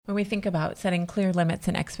When we think about setting clear limits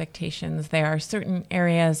and expectations, there are certain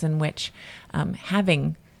areas in which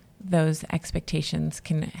having those expectations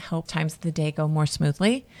can help times of the day go more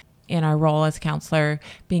smoothly. In our role as counselor,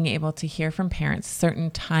 being able to hear from parents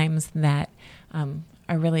certain times that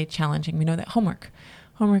are really challenging. We know that homework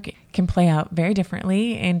can play out very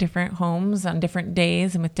differently in different homes on different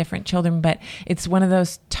days and with different children, but it's one of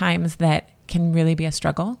those times that can really be a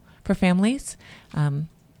struggle for families,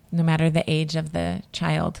 no matter the age of the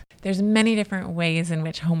child. There's many different ways in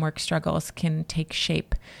which homework struggles can take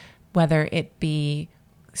shape, whether it be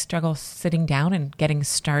struggles sitting down and getting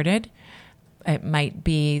started. It might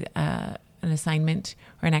be an assignment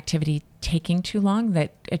or an activity taking too long,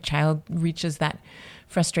 that a child reaches that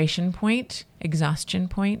frustration point, exhaustion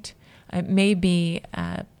point. It may be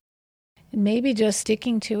maybe just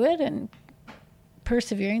sticking to it and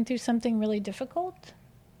persevering through something really difficult,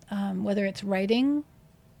 whether it's writing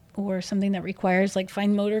or something that requires like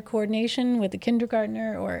fine motor coordination with a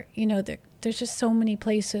kindergartner, or, there's just so many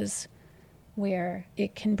places where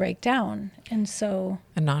it can break down. And so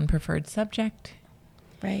a non-preferred subject.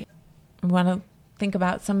 Right. We want to think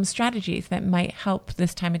about some strategies that might help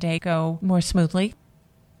this time of day go more smoothly.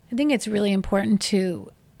 I think it's really important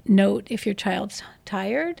to note if your child's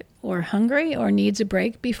tired or hungry or needs a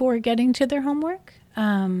break before getting to their homework.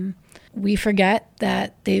 We forget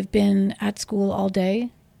that they've been at school all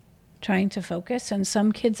day trying to focus, and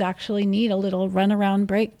some kids actually need a little runaround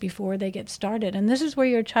break before they get started. And this is where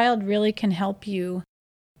your child really can help you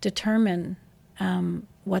determine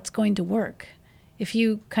what's going to work. If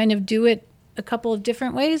you kind of do it a couple of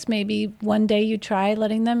different ways, maybe one day you try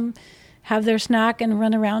letting them have their snack and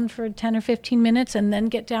run around for 10 or 15 minutes and then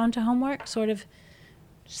get down to homework, sort of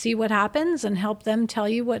see what happens and help them tell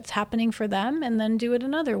you what's happening for them, and then do it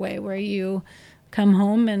another way where you come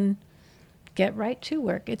home and get right to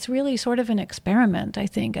work. It's really sort of an experiment, I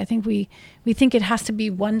think. I think we think it has to be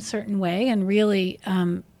one certain way, and really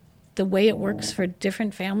the way it works for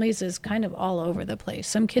different families is kind of all over the place.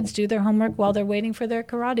 Some kids do their homework while they're waiting for their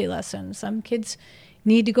karate lesson. Some kids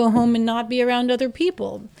need to go home and not be around other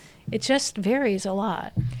people. It just varies a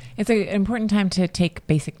lot. It's an important time to take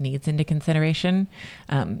basic needs into consideration.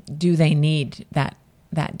 Do they need that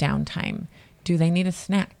downtime? Do they need a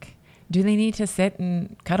snack? Do they need to sit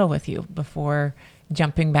and cuddle with you before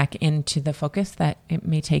jumping back into the focus that it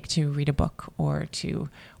may take to read a book or to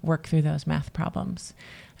work through those math problems?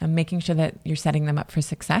 Making sure that you're setting them up for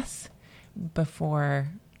success before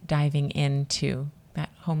diving into that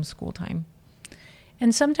homeschool time.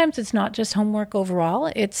 And sometimes it's not just homework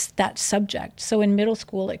overall, it's that subject. So in middle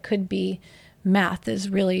school, it could be math is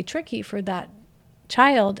really tricky for that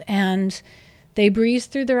child, and they breeze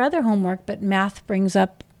through their other homework, but math brings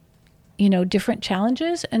up different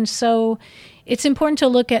challenges. And so it's important to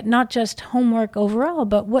look at not just homework overall,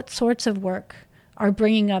 but what sorts of work are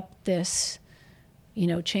bringing up this,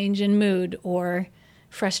 change in mood or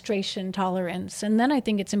frustration tolerance. And then I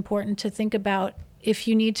think it's important to think about if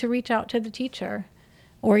you need to reach out to the teacher,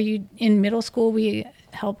 or in middle school, we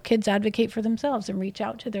help kids advocate for themselves and reach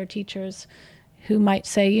out to their teachers who might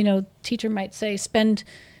say, teacher might say, spend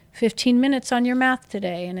 15 minutes on your math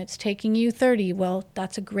today and it's taking you 30. Well,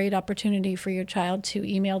 that's a great opportunity for your child to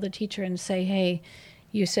email the teacher and say, hey,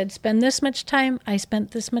 you said spend this much time, I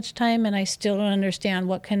spent this much time, and I still don't understand.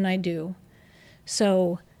 What can I do?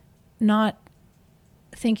 So not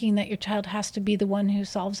thinking that your child has to be the one who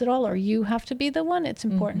solves it all, or you have to be the one. It's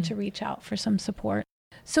important to reach out for some support.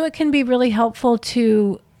 So it can be really helpful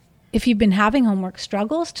to, if you've been having homework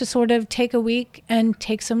struggles, to sort of take a week and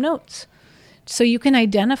take some notes, so you can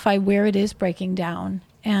identify where it is breaking down,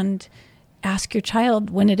 and ask your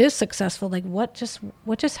child when it is successful, like what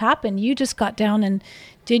just happened? You just got down and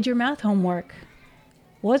did your math homework.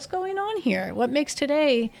 What's going on here? What makes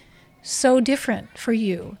today so different for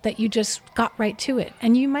you that you just got right to it?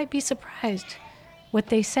 And you might be surprised what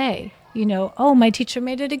they say. Oh, my teacher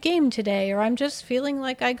made it a game today, or I'm just feeling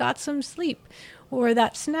like I got some sleep, or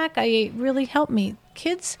that snack I ate really helped me.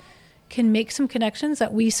 Kids can make some connections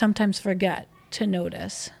that we sometimes forget to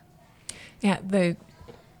notice. Yeah, the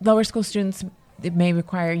lower school students, it may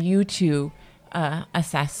require you to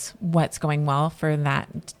assess what's going well for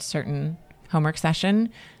that certain homework session,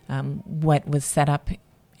 what was set up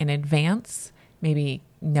in advance, maybe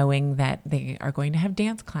knowing that they are going to have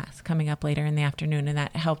dance class coming up later in the afternoon, and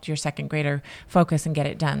that helped your second grader focus and get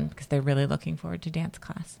it done because they're really looking forward to dance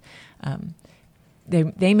class.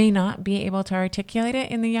 They may not be able to articulate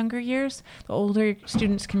it in the younger years. The older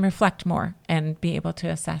students can reflect more and be able to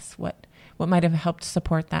assess what might have helped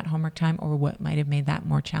support that homework time, or what might have made that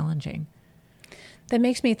more challenging. That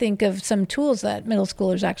makes me think of some tools that middle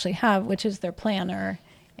schoolers actually have, which is their planner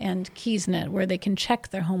and Keysnet, where they can check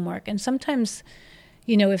their homework. And sometimes,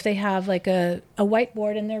 you know, if they have like a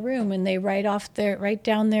whiteboard in their room and they write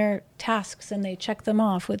down their tasks and they check them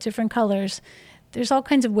off with different colors, there's all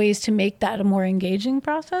kinds of ways to make that a more engaging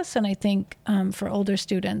process. And I think for older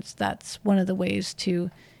students, that's one of the ways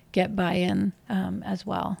to get buy-in as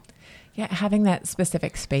well. Yeah, having that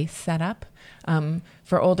specific space set up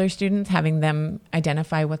for older students, having them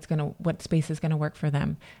identify what space is going to work for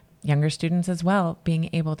them. Younger students as well, being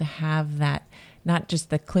able to have that, not just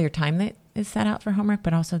the clear time that is set out for homework,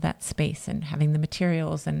 but also that space and having the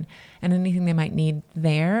materials and anything they might need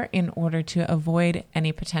there in order to avoid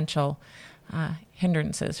any potential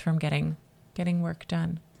hindrances from getting work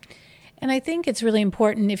done. And I think it's really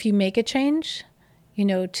important if you make a change, you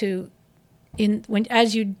know,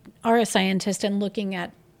 as you are a scientist and looking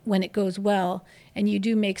at when it goes well, and you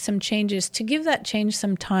do make some changes, to give that change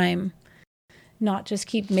some time, not just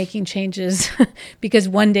keep making changes because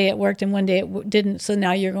one day it worked and one day it didn't, so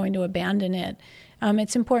now you're going to abandon it.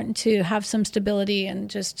 It's important to have some stability and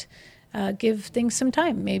just give things some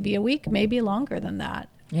time, maybe a week, maybe longer than that.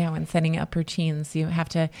 Yeah, when setting up routines, you have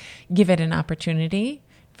to give it an opportunity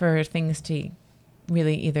for things to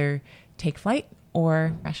really either take flight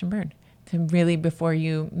or crash and burn. To really, before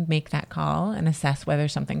you make that call and assess whether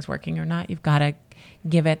something's working or not, you've got to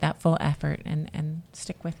give it that full effort and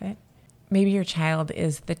stick with it. Maybe your child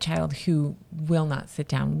is the child who will not sit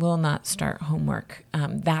down, will not start homework.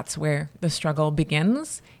 That's where the struggle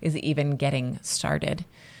begins, is even getting started.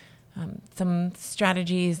 Some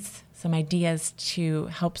strategies, some ideas to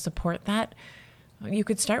help support that. You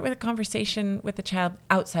could start with a conversation with the child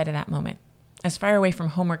outside of that moment, as far away from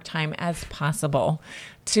homework time as possible,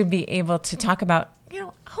 to be able to talk about,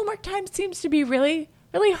 homework time seems to be really,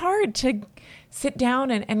 really hard to sit down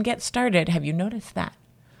and get started. Have you noticed that?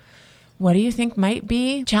 What do you think might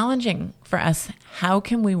be challenging for us? How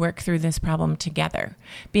can we work through this problem together?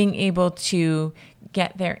 Being able to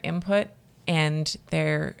get their input and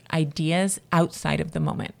their ideas outside of the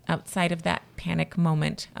moment, outside of that panic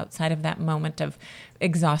moment, outside of that moment of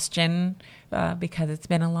exhaustion because it's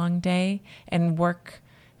been a long day, and work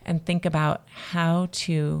and think about how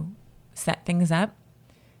to set things up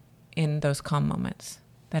in those calm moments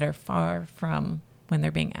that are far from when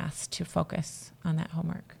they're being asked to focus on that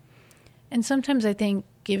homework. And sometimes I think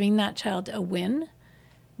giving that child a win,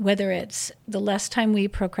 whether it's the less time we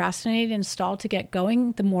procrastinate and stall to get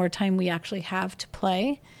going, the more time we actually have to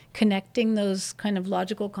play, connecting those kind of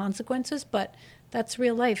logical consequences. But that's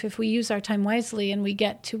real life. If we use our time wisely and we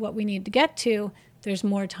get to what we need to get to, there's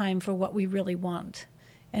more time for what we really want.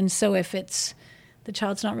 And so if it's the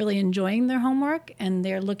child's not really enjoying their homework and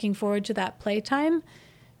they're looking forward to that playtime,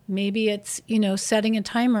 maybe it's, setting a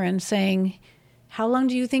timer and saying, how long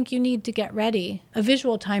do you think you need to get ready? A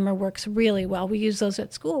visual timer works really well. We use those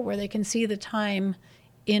at school where they can see the time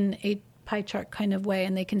in a pie chart kind of way,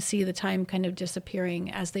 and they can see the time kind of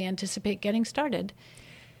disappearing as they anticipate getting started.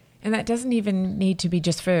 And that doesn't even need to be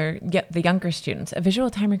just for the younger students. A visual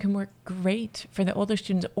timer can work great for the older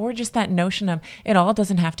students, or just that notion of it all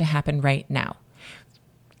doesn't have to happen right now.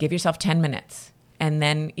 Give yourself 10 minutes and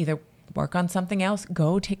then either work on something else,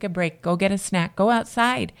 go take a break, go get a snack, go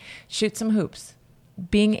outside, shoot some hoops.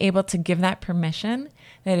 Being able to give that permission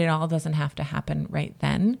that it all doesn't have to happen right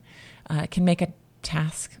then can make a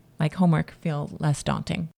task like homework feel less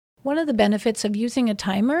daunting. One of the benefits of using a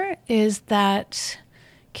timer is that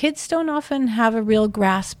kids don't often have a real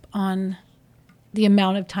grasp on the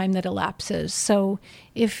amount of time that elapses. So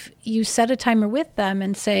if you set a timer with them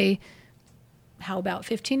and say, how about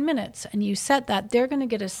 15 minutes? And you set that, they're going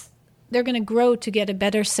to grow to get a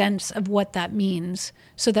better sense of what that means,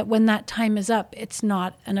 so that when that time is up, it's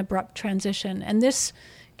not an abrupt transition. And this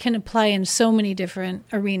can apply in so many different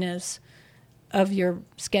arenas of your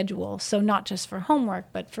schedule. So not just for homework,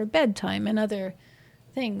 but for bedtime and other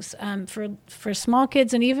things. For small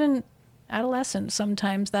kids and even adolescents,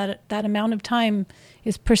 sometimes that amount of time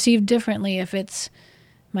is perceived differently if it's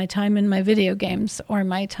my time in my video games or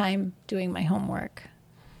my time doing my homework.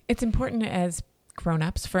 It's important as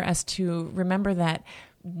grown-ups for us to remember that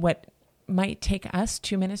what might take us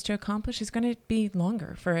 2 minutes to accomplish is going to be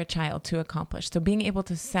longer for a child to accomplish. So being able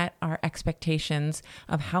to set our expectations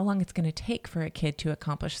of how long it's going to take for a kid to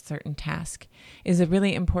accomplish a certain task is a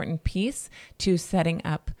really important piece to setting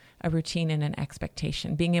up a routine and an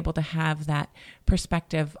expectation. Being able to have that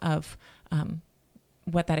perspective of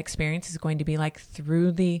what that experience is going to be like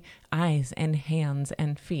through the eyes and hands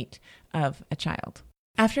and feet of a child.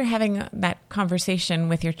 After having that conversation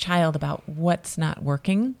with your child about what's not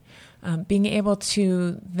working, being able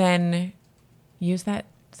to then use that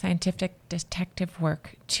scientific detective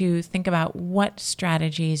work to think about what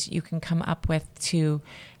strategies you can come up with to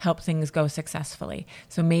help things go successfully.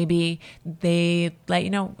 So maybe they let you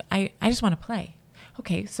know, I just want to play.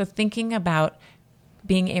 Okay, so thinking about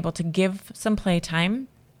being able to give some playtime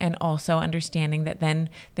and also understanding that then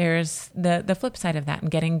there's the flip side of that and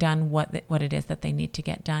getting done what it is that they need to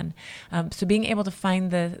get done. So being able to find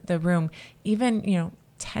the room, even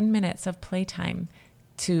 10 minutes of playtime,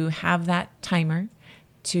 to have that timer,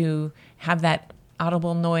 to have that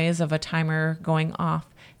audible noise of a timer going off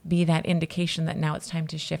be that indication that now it's time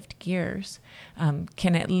to shift gears,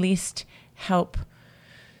 can at least help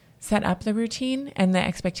set up the routine and the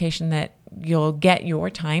expectation that you'll get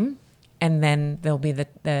your time, and then there'll be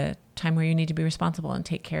the time where you need to be responsible and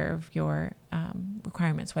take care of your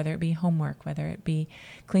requirements, whether it be homework, whether it be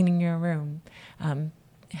cleaning your room,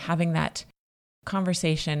 having that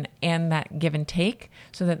conversation and that give and take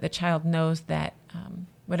so that the child knows that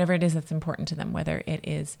whatever it is that's important to them, whether it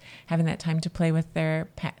is having that time to play with their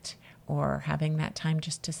pet or having that time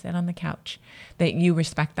just to sit on the couch, that you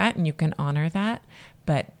respect that and you can honor that,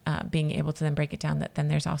 but being able to then break it down that then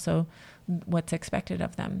there's also what's expected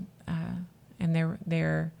of them and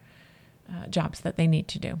their jobs that they need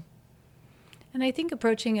to do. And I think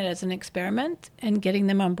approaching it as an experiment and getting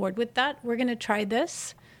them on board with that, we're going to try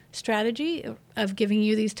this strategy of giving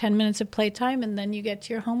you these 10 minutes of playtime, and then you get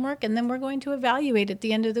to your homework, and then we're going to evaluate at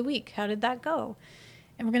the end of the week. How did that go?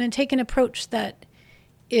 And we're going to take an approach that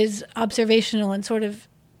is observational and sort of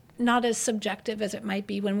not as subjective as it might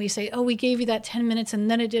be when we say, oh, we gave you that 10 minutes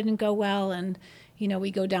and then it didn't go well. And,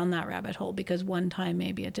 we go down that rabbit hole because one time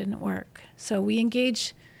maybe it didn't work. So we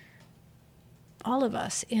engage all of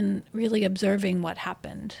us in really observing what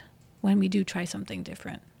happened when we do try something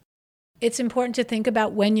different. It's important to think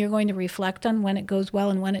about when you're going to reflect on when it goes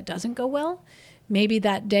well and when it doesn't go well. Maybe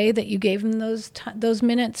that day that you gave them those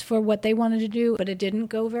minutes for what they wanted to do, but it didn't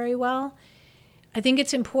go very well. I think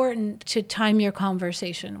it's important to time your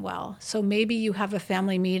conversation well. So maybe you have a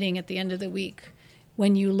family meeting at the end of the week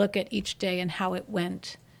when you look at each day and how it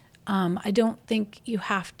went. I don't think you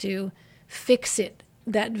have to fix it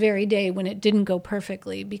that very day when it didn't go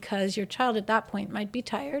perfectly, because your child at that point might be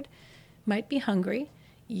tired, might be hungry,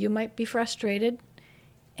 you might be frustrated,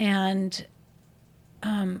 and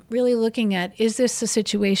really looking at, is this a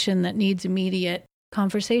situation that needs immediate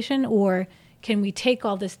conversation, or can we take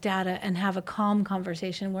all this data and have a calm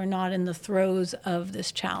conversation? We're not in the throes of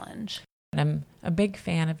this challenge. I'm a big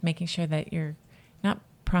fan of making sure that you're not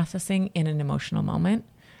processing in an emotional moment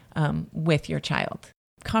with your child.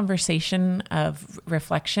 Conversation of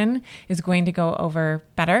reflection is going to go over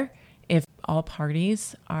better if all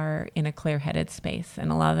parties are in a clear-headed space.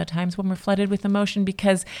 And a lot of the times when we're flooded with emotion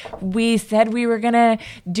because we said we were going to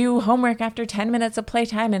do homework after 10 minutes of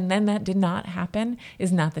playtime and then that did not happen,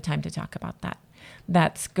 is not the time to talk about that.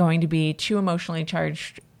 That's going to be too emotionally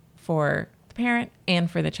charged for the parent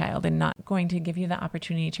and for the child, and not going to give you the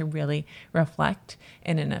opportunity to really reflect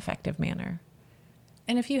in an effective manner.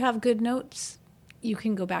 And if you have good notes, you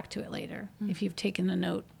can go back to it later if you've taken a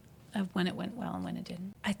note of when it went well and when it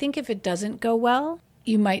didn't. I think if it doesn't go well,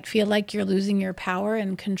 you might feel like you're losing your power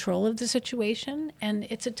and control of the situation. And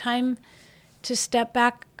it's a time to step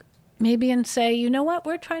back maybe and say, you know what,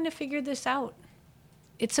 we're trying to figure this out.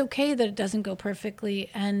 It's okay that it doesn't go perfectly.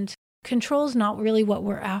 And control's not really what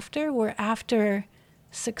we're after. We're after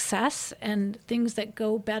success and things that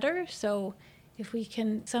go better. So if we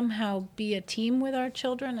can somehow be a team with our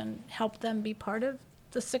children and help them be part of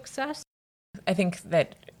the success. I think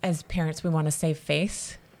that as parents, we want to save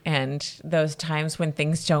face. And those times when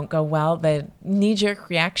things don't go well, the knee-jerk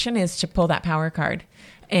reaction is to pull that power card.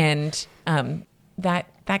 And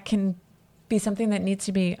that can be something that needs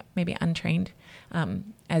to be maybe untrained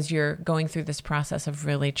as you're going through this process of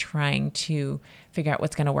really trying to figure out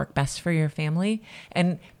what's going to work best for your family,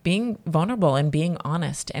 and being vulnerable and being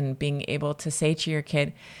honest and being able to say to your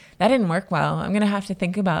kid, that didn't work well. I'm going to have to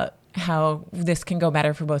think about how this can go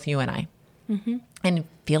better for both you and I. Mm-hmm. And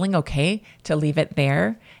feeling okay to leave it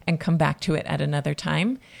there and come back to it at another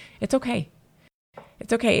time. It's okay.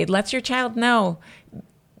 It's okay. It lets your child know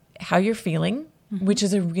how you're feeling, mm-hmm. which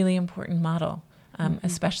is a really important model, mm-hmm.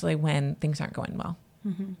 especially when things aren't going well.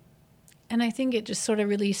 Mm-hmm. And I think it just sort of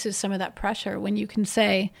releases some of that pressure when you can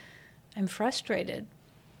say, I'm frustrated.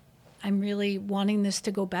 I'm really wanting this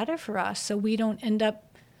to go better for us so we don't end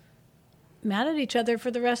up mad at each other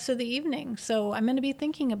for the rest of the evening. So I'm going to be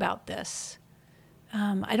thinking about this.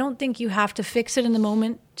 I don't think you have to fix it in the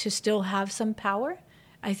moment to still have some power.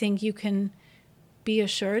 I think you can be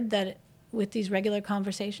assured that with these regular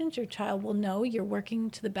conversations, your child will know you're working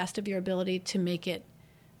to the best of your ability to make it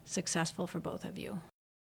successful for both of you.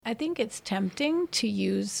 I think it's tempting to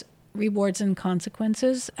use rewards and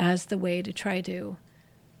consequences as the way to try to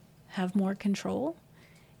have more control.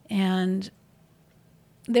 And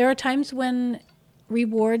there are times when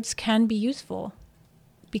rewards can be useful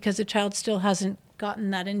because the child still hasn't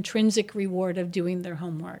gotten that intrinsic reward of doing their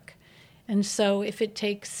homework. And so if it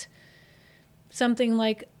takes something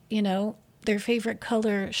like, their favorite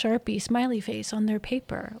color Sharpie smiley face on their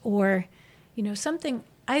paper, or, something,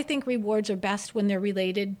 I think rewards are best when they're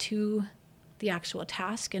related to the actual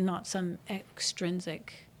task and not some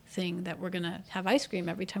extrinsic thing that we're going to have ice cream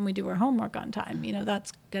every time we do our homework on time.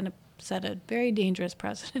 That's going to set a very dangerous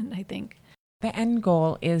precedent, I think. The end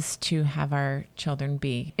goal is to have our children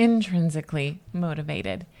be intrinsically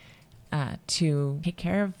motivated to take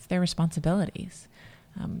care of their responsibilities.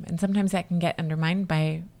 And sometimes that can get undermined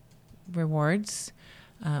by rewards.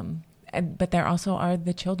 But there also are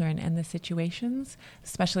the children and the situations,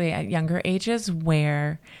 especially at younger ages,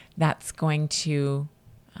 where that's going to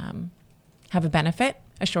have a benefit,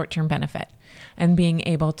 a short-term benefit. And being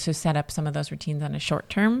able to set up some of those routines on a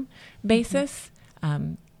short-term basis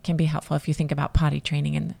can be helpful. If you think about potty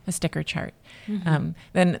training and a sticker chart,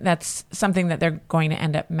 then that's something that they're going to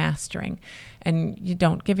end up mastering. And you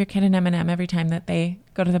don't give your kid an M&M every time that they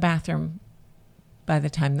go to the bathroom by the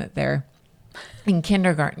time that they're in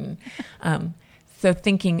kindergarten. So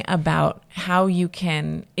thinking about how you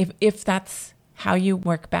can, if that's how you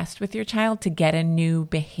work best with your child to get a new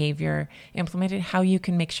behavior implemented, how you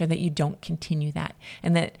can make sure that you don't continue that,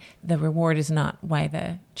 and that the reward is not why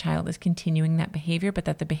the child is continuing that behavior, but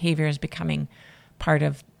that the behavior is becoming part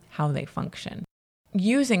of how they function.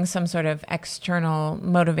 Using some sort of external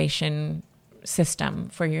motivation system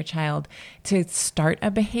for your child to start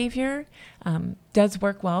a behavior does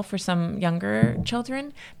work well for some younger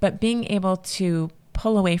children, but being able to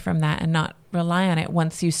pull away from that and not rely on it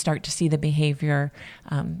once you start to see the behavior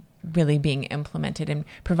really being implemented, and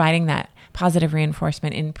providing that positive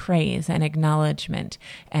reinforcement in praise and acknowledgement,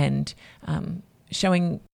 and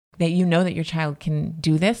showing that that your child can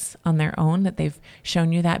do this on their own, that they've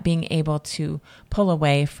shown you that, being able to pull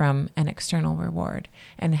away from an external reward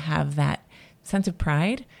and have that sense of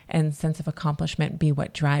pride and sense of accomplishment be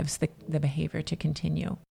what drives the behavior to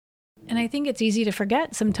continue. And I think it's easy to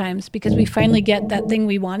forget sometimes because we finally get that thing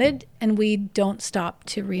we wanted and we don't stop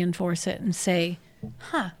to reinforce it and say,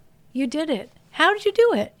 you did it. How did you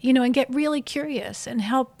do it? And get really curious and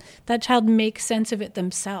help that child make sense of it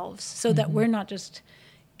themselves, so that we're not just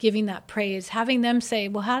giving that praise, having them say,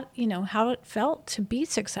 well, how it felt to be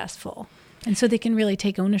successful. And so they can really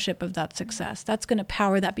take ownership of that success. That's going to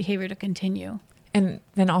power that behavior to continue. And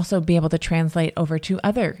then also be able to translate over to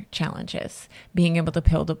other challenges, being able to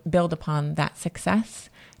build upon that success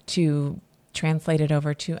to translate it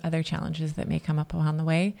over to other challenges that may come up along the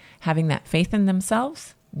way, having that faith in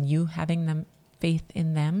themselves, you having them faith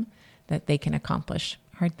in them, that they can accomplish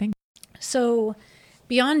hard things. So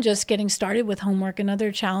beyond just getting started with homework,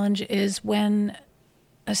 another challenge is when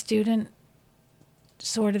a student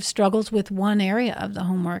sort of struggles with one area of the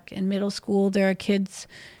homework. In middle school, there are kids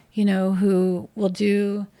who will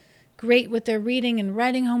do great with their reading and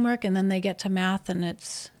writing homework, and then they get to math and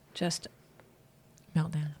it's just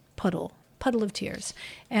meltdown, puddle of tears.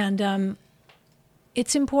 And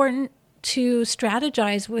it's important to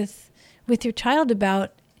strategize with your child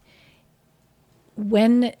about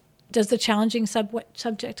when does the challenging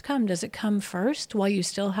subject come. Does it come first while you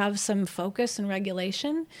still have some focus and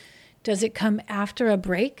regulation? Does it come after a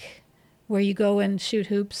break, where you go and shoot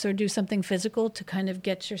hoops or do something physical to kind of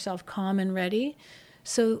get yourself calm and ready?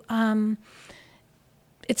 So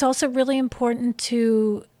it's also really important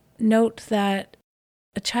to note that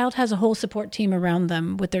a child has a whole support team around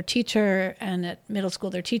them with their teacher, and at middle school,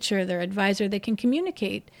 their teacher, their advisor. They can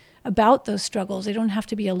communicate about those struggles. They don't have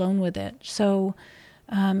to be alone with it. So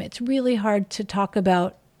it's really hard to talk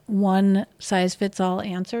about one size fits all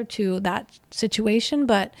answer to that situation,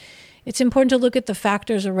 but it's important to look at the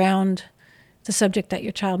factors around the subject that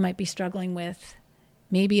your child might be struggling with.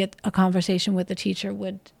 Maybe a conversation with the teacher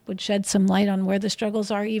would shed some light on where the struggles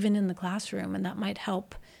are even in the classroom, and that might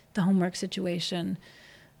help the homework situation.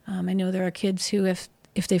 I know there are kids who, if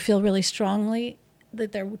they feel really strongly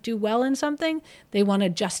that they do well in something, they want to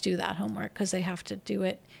just do that homework because they have to do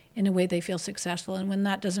it in a way they feel successful. And when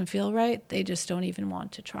that doesn't feel right, they just don't even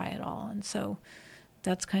want to try at all. And so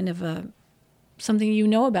that's kind of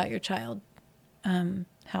something about your child,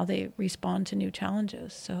 how they respond to new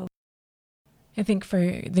challenges. So I think for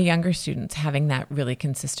the younger students, having that really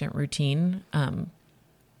consistent routine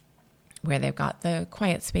where they've got the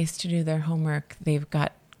quiet space to do their homework, they've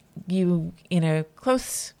got you in a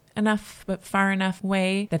close enough but far enough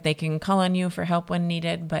away that they can call on you for help when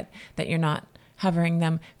needed, but that you're not hovering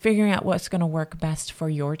them, figuring out what's going to work best for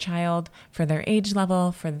your child, for their age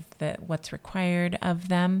level, for what's required of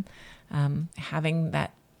them, having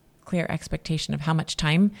that clear expectation of how much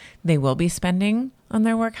time they will be spending on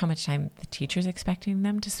their work, how much time the teacher's expecting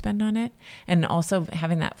them to spend on it, and also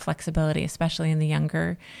having that flexibility, especially in the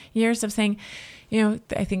younger years, of saying,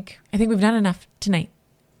 I think we've done enough tonight,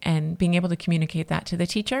 and being able to communicate that to the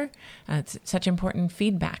teacher. It's such important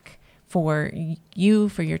feedback for you,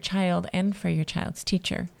 for your child, and for your child's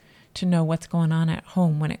teacher to know what's going on at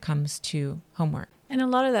home when it comes to homework. And a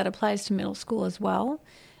lot of that applies to middle school as well.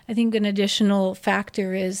 I think an additional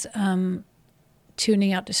factor is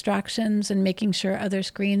tuning out distractions and making sure other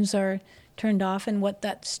screens are turned off, and what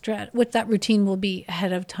that routine will be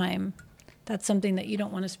ahead of time. That's something that you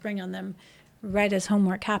don't want to spring on them right as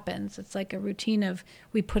homework happens. It's like a routine of,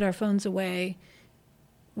 we put our phones away,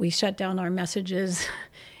 we shut down our messages,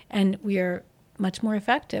 and we are much more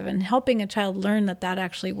effective. And helping a child learn that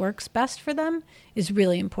actually works best for them is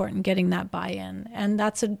really important, getting that buy-in. And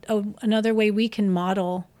that's another way we can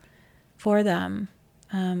model for them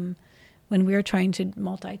when we're trying to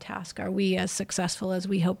multitask. Are we as successful as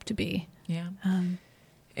we hope to be? Yeah.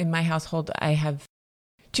 In my household, I have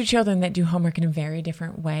 2 children that do homework in a very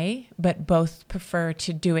different way, but both prefer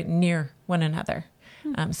to do it near one another.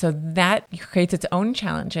 So that creates its own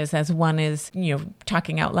challenges, as one is,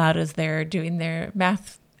 talking out loud as they're doing their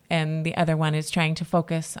math, and the other one is trying to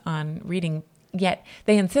focus on reading, yet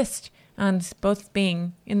they insist on both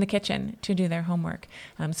being in the kitchen to do their homework.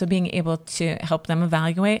 So being able to help them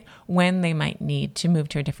evaluate when they might need to move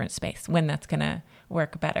to a different space, when that's going to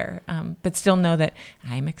work better, but still know that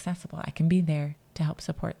I'm accessible. I can be there to help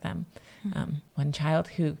support them. One child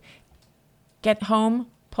who get home,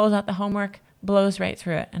 pulls out the homework, blows right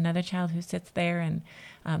through it. Another child who sits there, and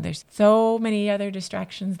there's so many other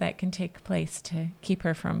distractions that can take place to keep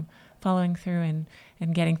her from following through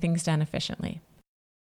and getting things done efficiently.